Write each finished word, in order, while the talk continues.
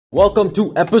Welcome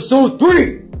to episode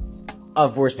 3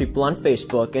 of Worst People on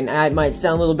Facebook, and I might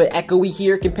sound a little bit echoey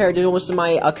here compared to most of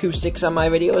my acoustics on my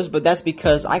videos, but that's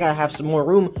because I gotta have some more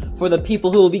room for the people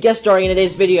who will be guest starring in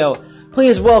today's video.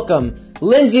 Please welcome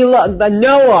Lindsay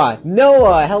Noah!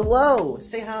 Noah, hello!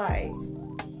 Say hi.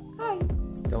 Hi.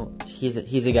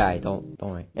 He's a guy, don't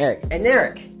worry. Eric.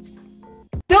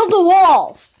 Build a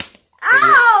wall!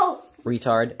 Ow!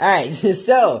 Retard. Alright,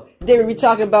 so, today we're gonna be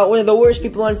talking about one of the worst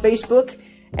people on Facebook,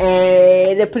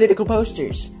 and they're political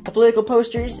posters.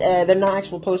 They're not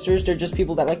actual posters, they're just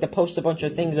people that like to post a bunch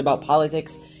of things about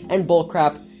politics and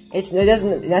bullcrap. It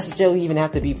doesn't necessarily even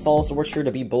have to be false or true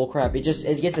to be bullcrap,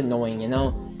 it gets annoying, you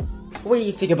know? What do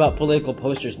you think about political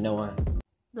posters, Noah?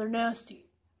 They're nasty.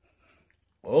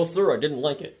 Well, sir, I didn't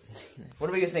like it.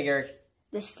 What do you think, Eric?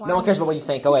 No one cares about what you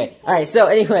think, go away. Alright, so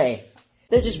anyway,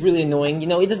 they're just really annoying, you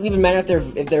know? It doesn't even matter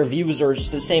if their views are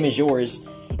just the same as yours.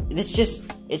 It's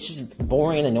just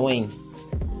boring and annoying.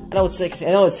 I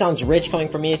know it sounds rich coming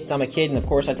from me if I'm a kid, and of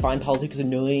course I'd find politics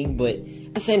annoying, but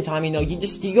at the same time, you know, you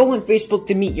go on Facebook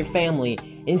to meet your family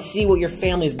and see what your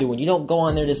family's doing. You don't go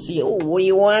on there to see, oh, what do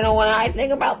you want to know what I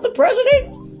think about the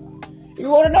president? You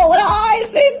want to know what I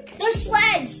think? The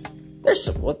slags!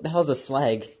 What the hell's a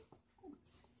slag?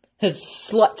 It's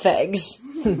slut fags.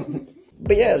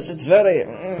 But yes, it's very...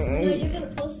 No, you're gonna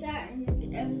post that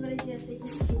and everybody's gonna think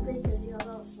it's stupid because you don't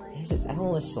know what slag is. I don't know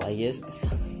what slag is. What the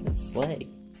fuck is slag?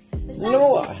 It's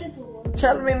Noah, a simple one.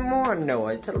 tell me more,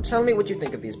 Noah. Tell me what you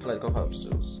think of these political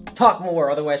posters. Talk more,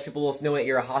 otherwise people will know that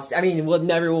you're a hostage. I mean,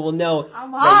 everyone will know.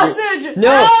 I'm a hostage! No!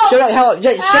 Help! Shut the hell up!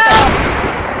 Shut the hell up!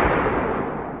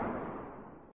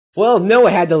 Well,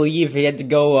 Noah had to leave. He had to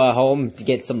go home to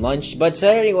get some lunch. But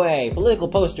anyway, political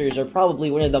posters are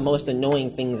probably one of the most annoying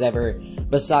things ever,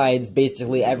 besides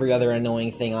basically every other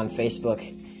annoying thing on Facebook.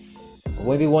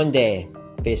 Maybe one day,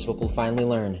 Facebook will finally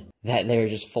learn that they're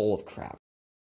just full of crap.